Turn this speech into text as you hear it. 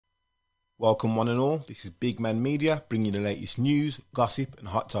Welcome one and all, this is Big Man Media bringing you the latest news, gossip and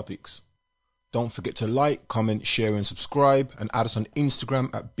hot topics. Don't forget to like, comment, share and subscribe and add us on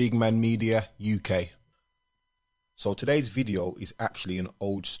Instagram at Big Man Media UK. So today's video is actually an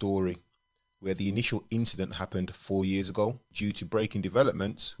old story where the initial incident happened 4 years ago. Due to breaking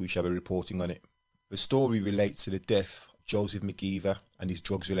developments, we shall be reporting on it. The story relates to the death of Joseph McKeever and is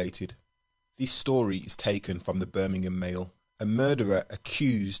drugs related. This story is taken from the Birmingham Mail. A murderer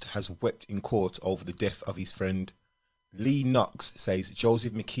accused has wept in court over the death of his friend. Lee Knox says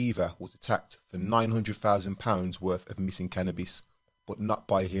Joseph McKeever was attacked for £900,000 worth of missing cannabis, but not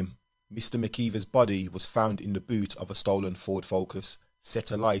by him. Mr. McKeever's body was found in the boot of a stolen Ford Focus, set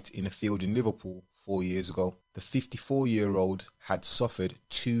alight in a field in Liverpool 4 years ago. The 54-year-old had suffered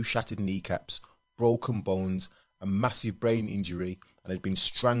 2 shattered kneecaps, broken bones, a massive brain injury and had been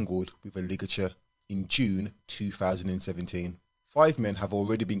strangled with a ligature in June 2017. 5 men have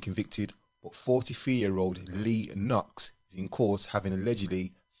already been convicted, but 43-year-old Lee Knox is in court having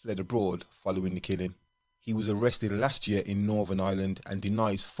allegedly fled abroad following the killing. He was arrested last year in Northern Ireland and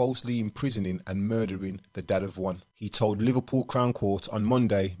denies falsely imprisoning and murdering the dad of one. He told Liverpool Crown Court on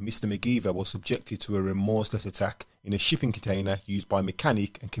Monday Mr. McKeever was subjected to a remorseless attack in a shipping container used by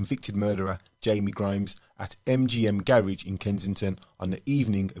mechanic and convicted murderer Jamie Grimes at MGM Garage in Kensington on the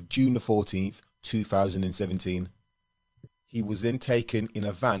evening of June the 14th, 2017. He was then taken in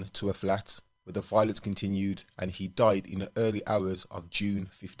a van to a flat where the violence continued and he died in the early hours of June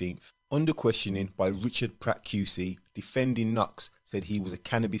 15th. Under questioning by Richard Pratt QC, defending Knox said he was a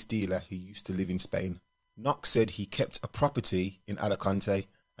cannabis dealer who used to live in Spain. Knox said he kept a property in Alicante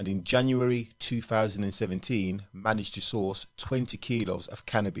and in January 2017 managed to source 20 kilos of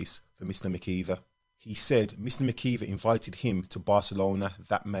cannabis for Mr. McKeever. He said Mr. McKeever invited him to Barcelona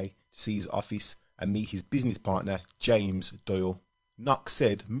that May to see his office and meet his business partner James Doyle. Knox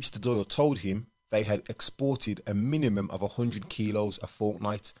said Mr. Doyle told him they had exported a minimum of 100 kilos a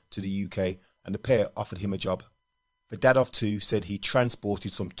fortnight to the UK and the pair offered him a job. The dad of 2 said he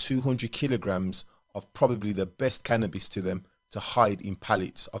transported some 200 kilograms of probably the best cannabis to them to hide in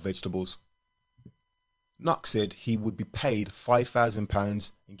pallets of vegetables. Knox said he would be paid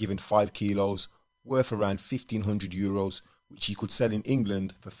 £5,000 and given 5 kilos, worth around €1,500, which he could sell in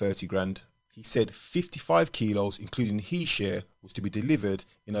England for 30 grand. He said 55 kilos, including his share, was to be delivered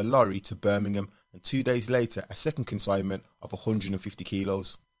in a lorry to Birmingham, and 2 days later a second consignment of 150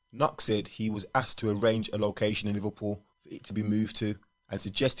 kilos. Knox said he was asked to arrange a location in Liverpool for it to be moved to and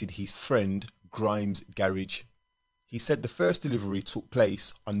suggested his friend Grimes' garage. He said the first delivery took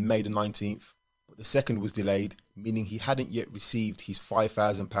place on May the 19th, but the second was delayed, meaning he hadn't yet received his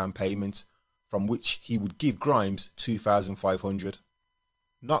 £5,000 payment, from which he would give Grimes $2,500.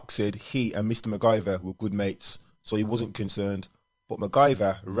 Knox said he and Mr. McKeever were good mates, so he wasn't concerned, but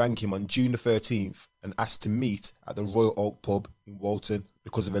McKeever rang him on June the 13th and asked to meet at the Royal Oak pub in Walton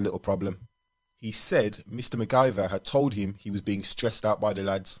because of a little problem. He said Mr. McKeever had told him he was being stressed out by the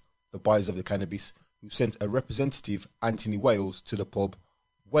lads, the buyers of the cannabis, who sent a representative, Anthony Wales, to the pub.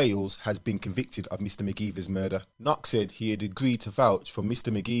 Wales has been convicted of Mr. McKeever's murder. Knox said he had agreed to vouch for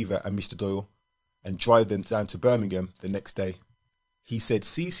Mr. McKeever and Mr. Doyle and drive them down to Birmingham the next day. He said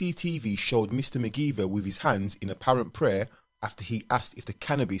CCTV showed Mr. McKeever with his hands in apparent prayer after he asked if the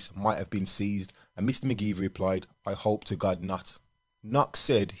cannabis might have been seized, and Mr. McKeever replied, "I hope to God not." Knox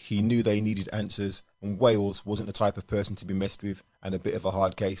said he knew they needed answers and Wales wasn't the type of person to be messed with and a bit of a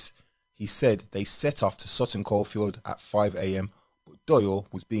hard case. He said they set off to Sutton Coldfield at 5 AM, but Doyle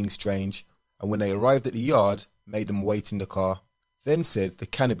was being strange and when they arrived at the yard made them wait in the car, then said the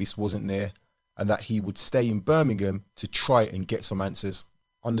cannabis wasn't there and that he would stay in Birmingham to try and get some answers.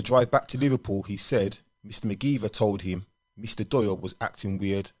 On the drive back to Liverpool, he said Mr. McKeever told him Mr. Doyle was acting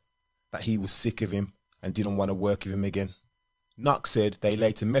weird, that he was sick of him and didn't want to work with him again. Knox said they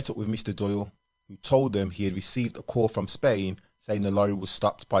later met up with Mr. Doyle, who told them he had received a call from Spain saying the lorry was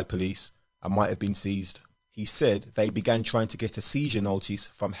stopped by police and might have been seized. He said they began trying to get a seizure notice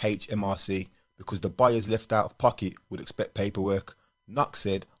from HMRC because the buyers left out of pocket would expect paperwork. Knox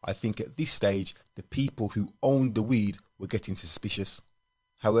said, "I think at this stage the people who owned the weed were getting suspicious."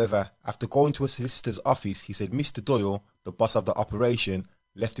 However, after going to a solicitor's office, he said Mr. Doyle, the boss of the operation,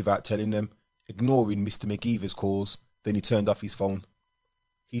 left without telling them, ignoring Mr. McKeever's calls, then he turned off his phone.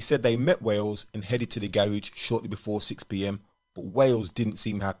 He said they met Wales and headed to the garage shortly before 6 PM, but Wales didn't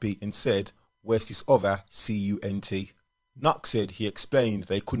seem happy and said, "Where's this other CUNT?" Knox said he explained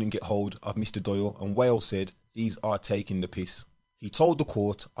they couldn't get hold of Mr. Doyle and Wales said, "These are taking the piss." He told the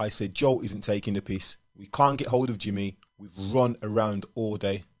court, "I said Joe isn't taking the piss. We can't get hold of Jimmy. We've run around all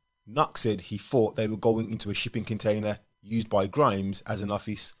day." Knox said he thought they were going into a shipping container used by Grimes as an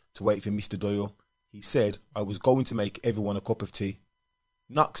office to wait for Mr. Doyle. He said, "I was going to make everyone a cup of tea."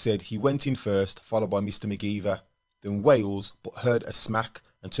 Knox said he went in first, followed by Mr. McKeever, then Wales, but heard a smack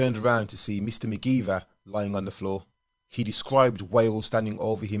and turned around to see Mr. McKeever lying on the floor. He described Wales standing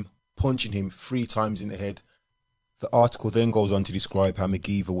over him, punching him 3 times in the head. The article then goes on to describe how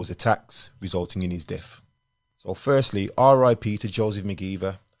McKeever was attacked, resulting in his death. So firstly, RIP to Joseph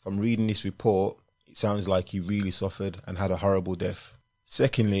McKeever. From reading this report, it sounds like he really suffered and had a horrible death.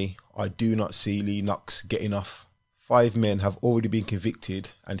 Secondly, I do not see Lee Knox getting off. 5 men have already been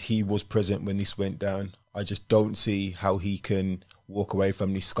convicted and he was present when this went down. I just don't see how he can walk away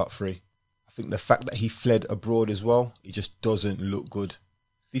from this scot-free. I think the fact that he fled abroad as well, it just doesn't look good.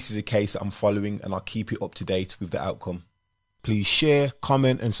 This is a case that I'm following and I'll keep you up to date with the outcome. Please share,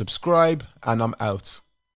 comment and subscribe, and I'm out.